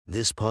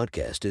This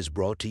podcast is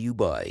brought to you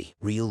by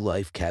Real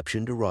Life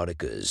Captioned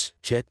Eroticas.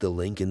 Check the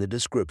link in the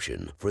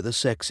description for the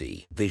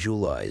sexy,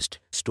 visualized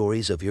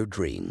stories of your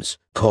dreams.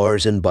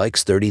 Cars and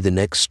Bikes 30. The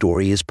next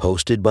story is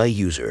posted by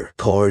user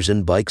Cars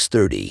and Bikes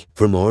 30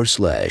 from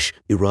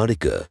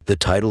r/erotica. The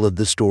title of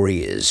the story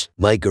is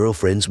My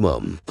Girlfriend's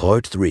Mom,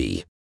 Part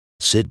 3.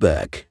 Sit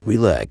back,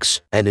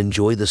 relax, and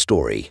enjoy the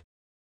story.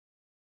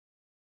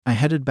 I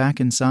headed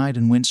back inside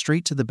and went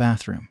straight to the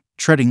bathroom,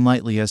 treading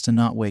lightly as to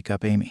not wake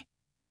up Amy.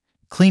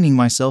 Cleaning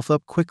myself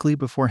up quickly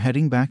before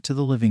heading back to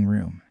the living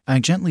room, I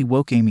gently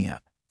woke Amy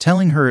up,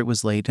 telling her it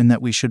was late and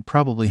that we should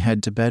probably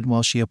head to bed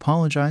while she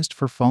apologized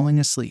for falling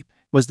asleep.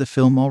 Was the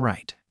film all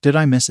right? Did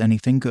I miss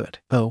anything good?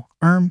 Oh,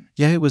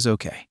 yeah, it was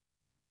okay.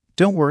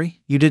 Don't worry,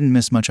 you didn't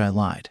miss much, I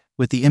lied,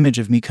 with the image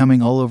of me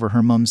coming all over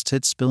her mum's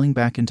tits spilling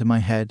back into my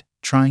head,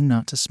 trying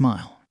not to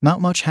smile.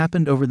 Not much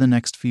happened over the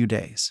next few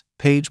days.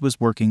 Paige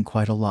was working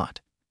quite a lot,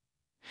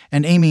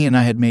 and Amy and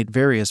I had made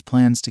various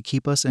plans to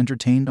keep us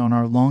entertained on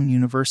our long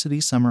university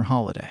summer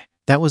holiday.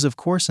 That was, of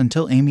course,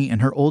 until Amy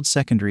and her old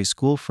secondary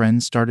school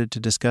friends started to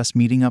discuss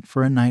meeting up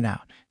for a night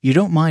out. You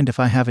don't mind if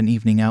I have an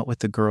evening out with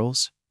the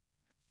girls,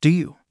 do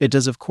you? It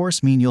does, of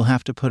course, mean you'll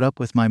have to put up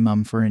with my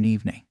mum for an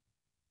evening.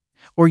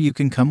 Or you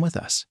can come with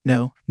us.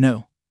 No.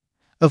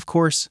 Of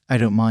course, I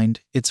don't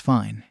mind. It's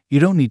fine.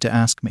 You don't need to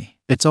ask me.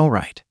 It's all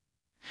right.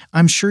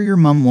 I'm sure your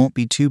mum won't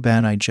be too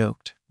bad, I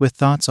joked, with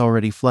thoughts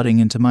already flooding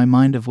into my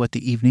mind of what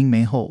the evening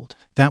may hold.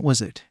 That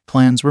was it.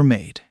 Plans were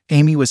made.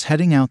 Amy was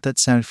heading out that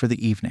Saturday for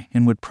the evening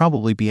and would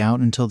probably be out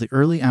until the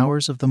early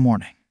hours of the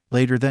morning.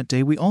 Later that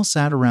day, we all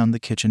sat around the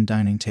kitchen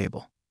dining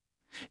table,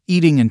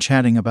 eating and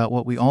chatting about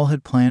what we all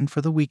had planned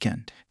for the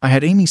weekend. I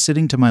had Amy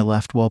sitting to my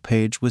left while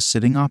Paige was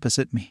sitting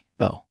opposite me.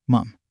 Oh,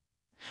 Mum,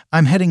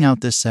 I'm heading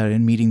out this Saturday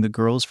and meeting the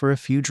girls for a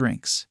few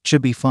drinks.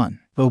 Should be fun.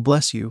 Oh,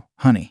 bless you,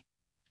 honey.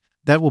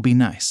 That will be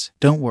nice.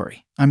 Don't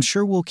worry. I'm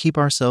sure we'll keep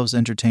ourselves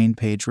entertained,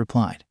 Paige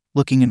replied,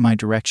 looking in my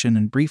direction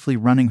and briefly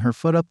running her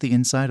foot up the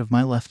inside of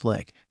my left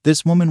leg.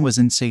 This woman was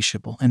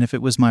insatiable, and if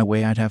it was my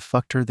way, I'd have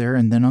fucked her there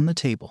and then on the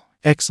table.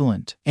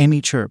 Excellent,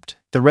 Amy chirped.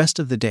 The rest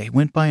of the day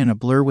went by in a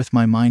blur, with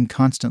my mind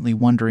constantly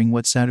wondering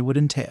what Saturday would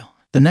entail.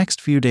 The next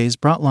few days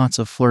brought lots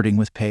of flirting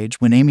with Paige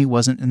when Amy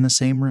wasn't in the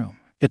same room.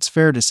 It's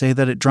fair to say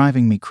that it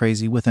driving me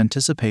crazy with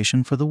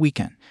anticipation for the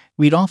weekend.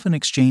 We'd often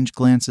exchange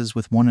glances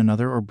with one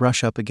another or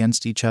brush up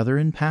against each other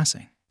in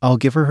passing. I'll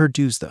give her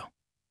dues, though.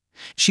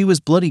 She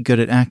was bloody good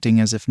at acting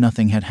as if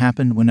nothing had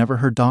happened whenever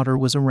her daughter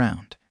was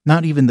around.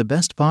 Not even the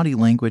best body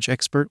language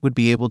expert would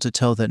be able to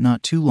tell that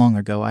not too long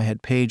ago I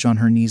had Paige on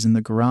her knees in the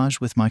garage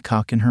with my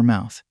cock in her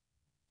mouth,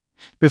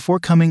 before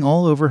coming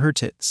all over her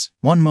tits.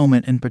 One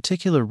moment in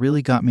particular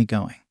really got me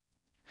going.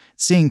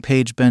 Seeing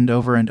Paige bend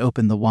over and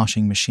open the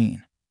washing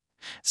machine,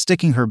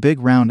 sticking her big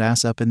round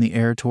ass up in the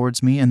air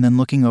towards me and then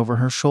looking over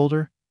her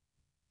shoulder,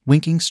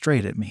 winking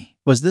straight at me.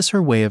 Was this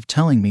her way of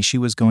telling me she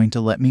was going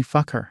to let me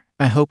fuck her?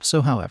 I hope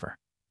so, however.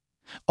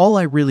 All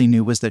I really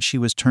knew was that she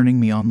was turning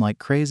me on like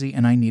crazy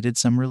and I needed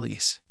some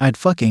release. I'd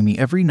fuck Amy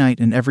every night,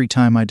 and every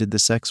time I did, the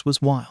sex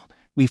was wild.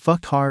 We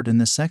fucked hard and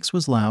the sex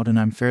was loud, and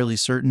I'm fairly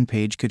certain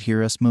Paige could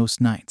hear us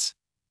most nights.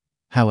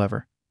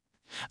 However,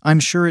 I'm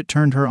sure it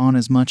turned her on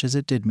as much as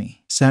it did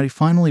me. Saturday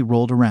finally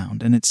rolled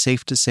around, and it's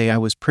safe to say I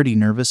was pretty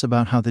nervous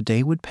about how the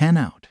day would pan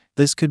out.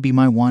 This could be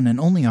my one and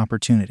only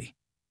opportunity,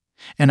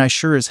 and I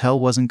sure as hell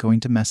wasn't going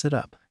to mess it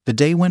up. The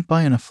day went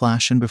by in a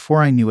flash, and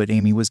before I knew it,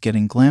 Amy was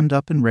getting glammed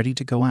up and ready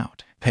to go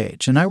out.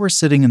 Paige and I were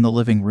sitting in the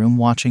living room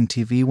watching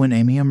TV when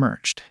Amy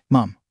emerged.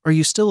 Mum, are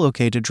you still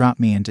okay to drop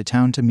me into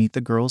town to meet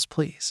the girls,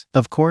 please?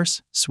 Of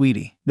course,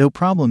 sweetie. No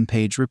problem,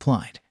 Paige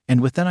replied,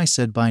 and with that I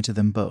said bye to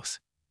them both,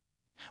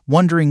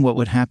 wondering what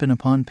would happen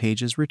upon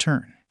Paige's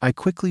return. I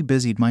quickly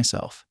busied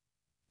myself,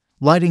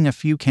 lighting a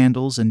few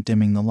candles and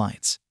dimming the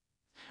lights,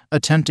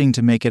 attempting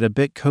to make it a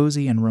bit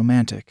cozy and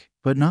romantic,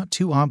 but not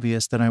too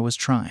obvious that I was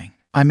trying.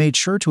 I made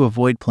sure to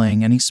avoid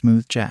playing any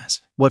smooth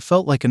jazz. What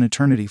felt like an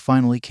eternity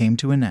finally came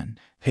to an end.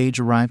 Paige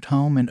arrived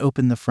home and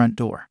opened the front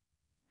door,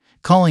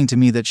 calling to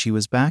me that she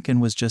was back and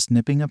was just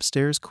nipping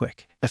upstairs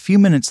quick. A few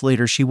minutes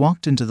later, she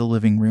walked into the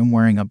living room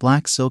wearing a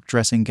black silk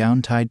dressing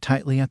gown tied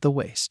tightly at the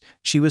waist.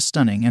 She was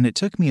stunning, and it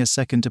took me a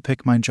second to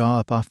pick my jaw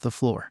up off the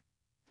floor,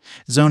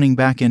 zoning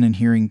back in and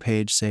hearing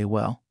Paige say,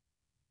 "Well,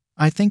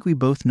 I think we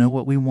both know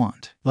what we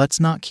want. Let's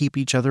not keep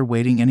each other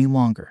waiting any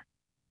longer."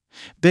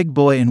 Big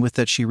boy, and with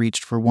that she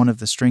reached for one of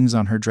the strings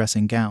on her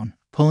dressing gown,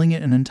 pulling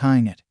it and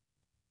untying it,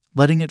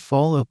 letting it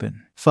fall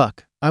open.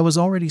 Fuck, I was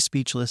already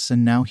speechless,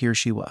 and now here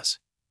she was,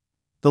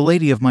 the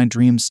lady of my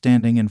dreams,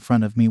 standing in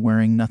front of me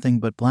wearing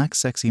nothing but black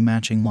sexy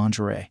matching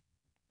lingerie,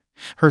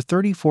 her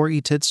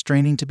 34E tits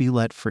straining to be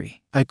let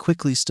free. I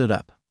quickly stood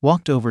up,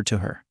 walked over to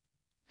her,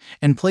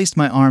 and placed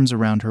my arms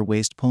around her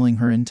waist, pulling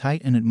her in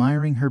tight and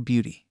admiring her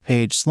beauty.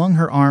 Paige slung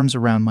her arms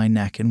around my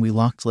neck and we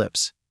locked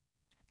lips,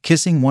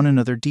 kissing one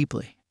another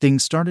deeply.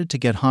 Things started to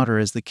get hotter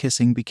as the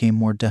kissing became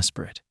more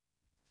desperate,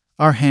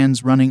 our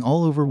hands running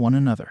all over one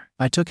another.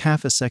 I took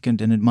half a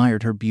second and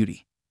admired her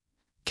beauty,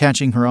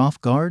 catching her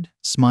off guard,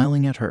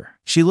 smiling at her.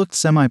 She looked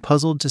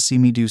semi-puzzled to see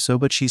me do so,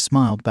 but she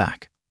smiled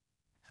back.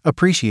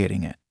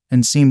 appreciating it,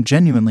 and seemed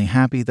genuinely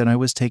happy that I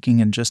was taking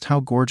in just how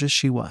gorgeous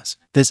she was.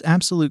 This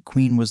absolute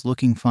queen was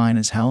looking fine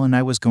as hell, and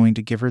I was going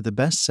to give her the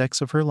best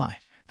sex of her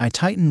life. I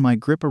tightened my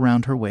grip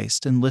around her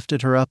waist and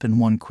lifted her up in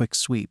one quick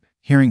sweep,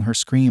 hearing her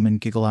scream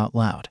and giggle out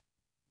loud,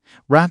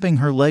 wrapping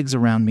her legs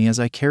around me as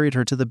I carried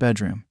her to the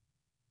bedroom,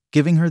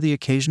 giving her the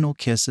occasional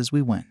kiss as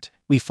we went.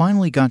 We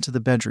finally got to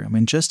the bedroom,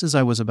 and just as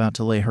I was about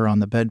to lay her on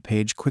the bed,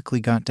 Paige quickly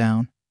got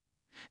down,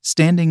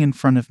 standing in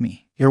front of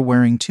me. "You're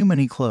wearing too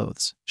many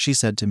clothes," she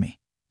said to me,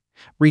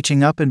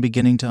 reaching up and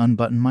beginning to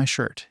unbutton my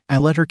shirt. I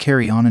let her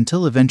carry on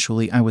until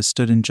eventually I was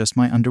stood in just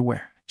my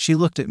underwear. She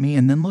looked at me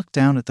and then looked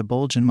down at the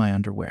bulge in my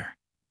underwear,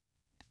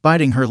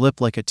 biting her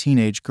lip like a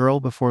teenage girl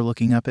before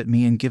looking up at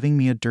me and giving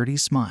me a dirty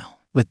smile.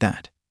 With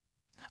that,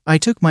 I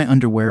took my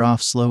underwear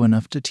off slow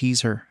enough to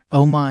tease her.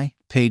 "Oh my,"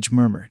 Paige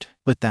murmured.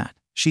 With that,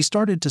 she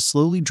started to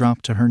slowly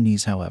drop to her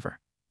knees. However,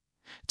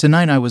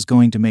 tonight I was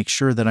going to make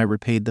sure that I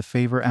repaid the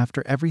favor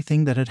after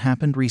everything that had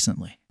happened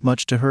recently.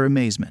 Much to her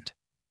amazement,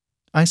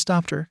 I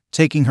stopped her,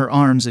 taking her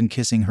arms and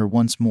kissing her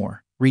once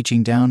more,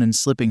 reaching down and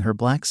slipping her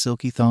black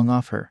silky thong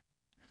off her,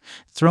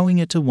 throwing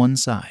it to one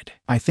side.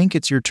 "I think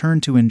it's your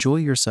turn to enjoy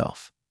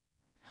yourself,"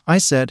 I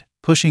said,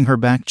 pushing her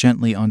back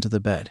gently onto the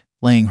bed,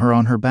 laying her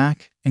on her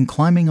back, and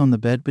climbing on the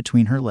bed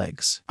between her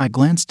legs. I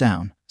glanced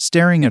down,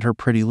 staring at her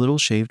pretty little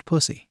shaved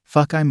pussy.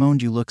 "Fuck," I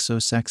moaned, "you look so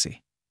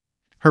sexy."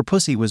 Her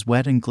pussy was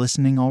wet and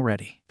glistening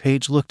already.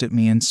 Paige looked at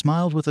me and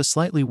smiled with a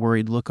slightly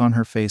worried look on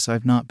her face.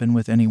 "I've not been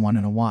with anyone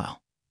in a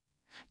while.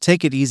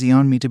 Take it easy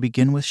on me to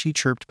begin with," she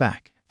chirped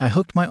back. I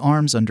hooked my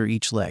arms under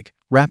each leg,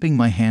 wrapping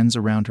my hands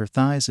around her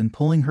thighs and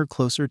pulling her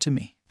closer to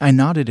me. I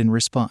nodded in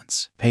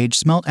response. Paige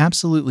smelled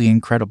absolutely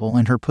incredible,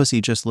 and her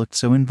pussy just looked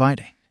so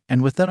inviting.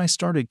 And with that, I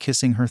started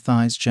kissing her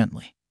thighs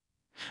gently,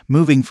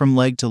 moving from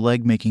leg to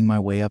leg, making my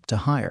way up to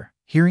higher.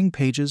 Hearing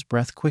Paige's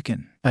breath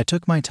quicken, I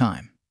took my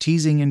time,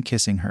 teasing and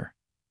kissing her,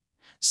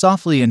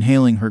 softly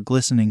inhaling her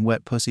glistening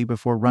wet pussy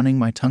before running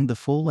my tongue the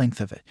full length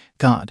of it.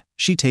 God,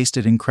 she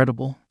tasted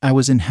incredible. I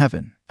was in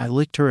heaven. I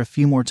licked her a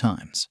few more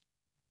times,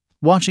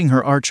 watching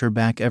her arch her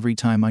back every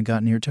time I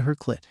got near to her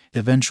clit.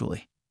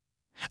 Eventually,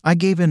 I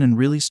gave in and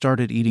really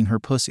started eating her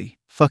pussy,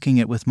 fucking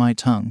it with my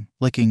tongue,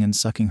 licking and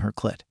sucking her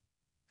clit,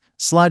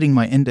 sliding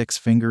my index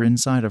finger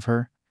inside of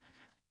her,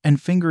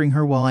 and fingering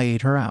her while I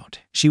ate her out.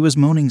 She was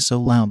moaning so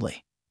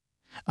loudly,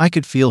 I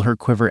could feel her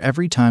quiver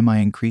every time I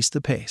increased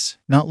the pace.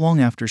 Not long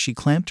after, she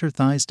clamped her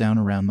thighs down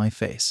around my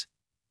face,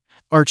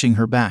 arching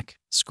her back,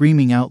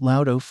 screaming out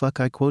loud, "Oh fuck,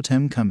 I quote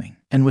am coming."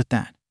 And with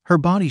that, her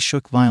body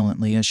shook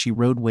violently as she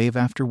rode wave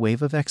after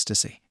wave of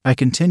ecstasy. I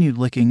continued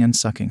licking and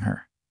sucking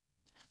her,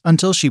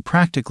 until she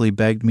practically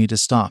begged me to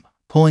stop,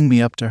 pulling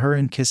me up to her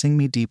and kissing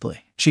me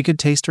deeply. She could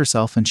taste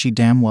herself, and she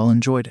damn well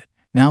enjoyed it.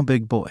 "Now,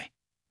 big boy,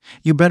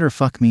 you better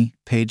fuck me,"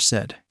 Paige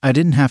said. I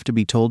didn't have to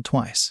be told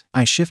twice.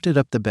 I shifted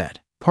up the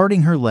bed,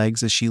 parting her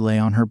legs as she lay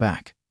on her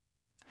back,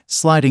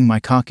 sliding my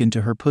cock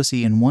into her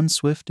pussy in one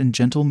swift and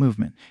gentle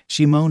movement.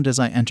 She moaned as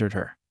I entered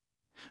her,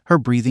 her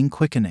breathing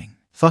quickening.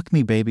 "Fuck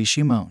me, baby,"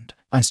 she moaned.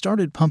 I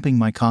started pumping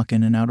my cock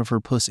in and out of her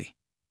pussy,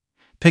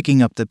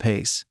 picking up the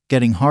pace,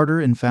 getting harder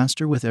and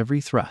faster with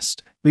every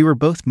thrust. We were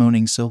both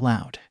moaning so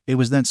loud. It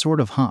was that sort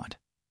of hot,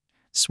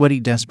 sweaty,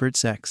 desperate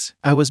sex.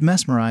 I was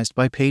mesmerized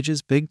by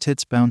Paige's big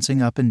tits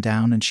bouncing up and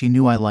down, and she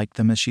knew I liked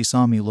them as she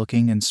saw me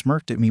looking and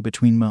smirked at me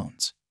between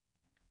moans,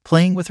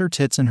 playing with her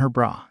tits in her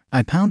bra.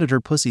 I pounded her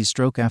pussy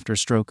stroke after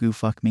stroke. "Ooh,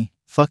 fuck me,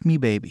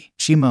 baby,"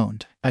 she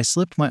moaned. I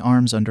slipped my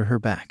arms under her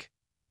back,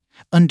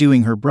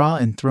 undoing her bra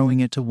and throwing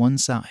it to one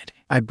side.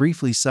 I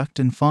briefly sucked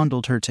and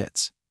fondled her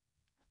tits,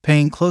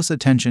 paying close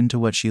attention to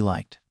what she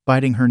liked,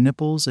 biting her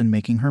nipples and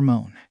making her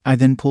moan. I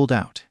then pulled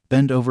out.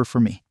 "Bend over for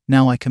me,"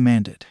 now I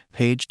commanded.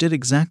 Paige did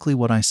exactly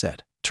what I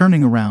said,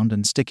 turning around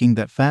and sticking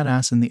that fat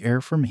ass in the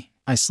air for me.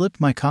 I slipped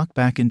my cock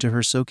back into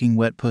her soaking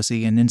wet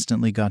pussy and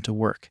instantly got to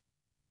work,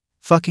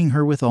 fucking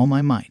her with all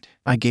my might.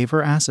 I gave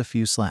her ass a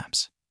few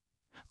slaps,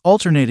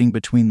 alternating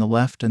between the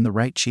left and the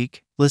right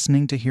cheek,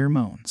 listening to hear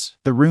moans.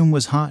 The room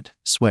was hot,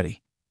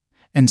 sweaty,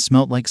 and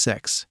smelt like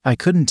sex. I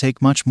couldn't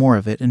take much more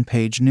of it, and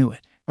Paige knew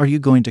it. "Are you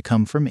going to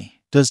come for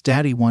me? Does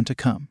daddy want to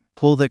come?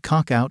 Pull that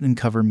cock out and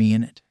cover me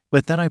in it."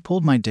 With that, I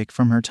pulled my dick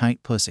from her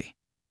tight pussy,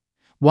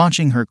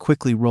 watching her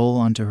quickly roll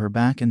onto her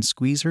back and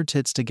squeeze her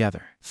tits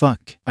together.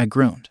 "Fuck," I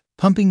groaned,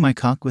 pumping my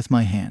cock with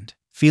my hand,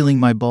 feeling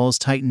my balls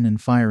tighten and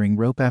firing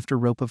rope after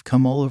rope of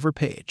cum all over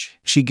Paige.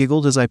 She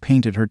giggled as I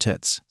painted her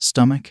tits,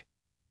 stomach,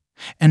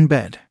 and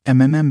bed.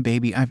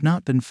 Baby, I've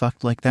not been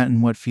fucked like that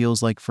in what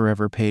feels like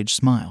forever," Paige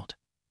smiled,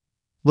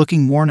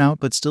 looking worn out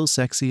but still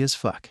sexy as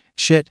fuck.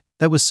 "Shit,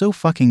 that was so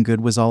fucking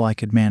good," was all I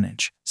could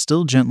manage,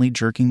 still gently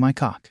jerking my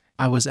cock.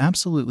 I was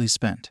absolutely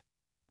spent,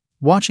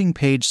 watching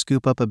Paige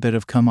scoop up a bit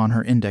of cum on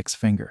her index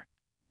finger,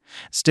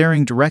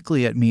 staring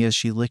directly at me as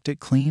she licked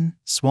it clean,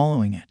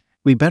 swallowing it.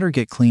 "We better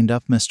get cleaned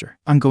up, mister.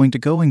 I'm going to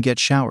go and get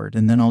showered,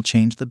 and then I'll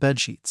change the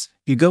bedsheets.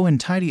 You go and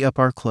tidy up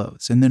our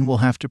clothes, and then we'll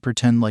have to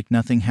pretend like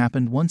nothing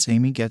happened once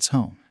Amy gets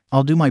home."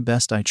 "I'll do my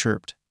best," I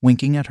chirped,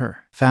 winking at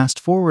her. Fast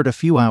forward a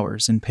few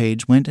hours, and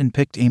Paige went and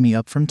picked Amy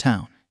up from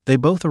town. They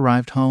both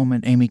arrived home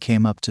and Amy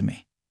came up to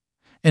me,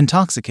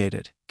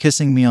 intoxicated,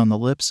 kissing me on the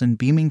lips and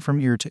beaming from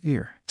ear to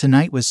ear.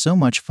 Tonight was so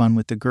much fun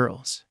with the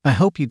girls. I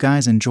hope you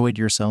guys enjoyed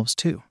yourselves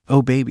too.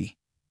 Oh baby.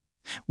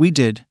 We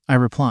did, I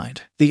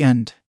replied. The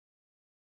end.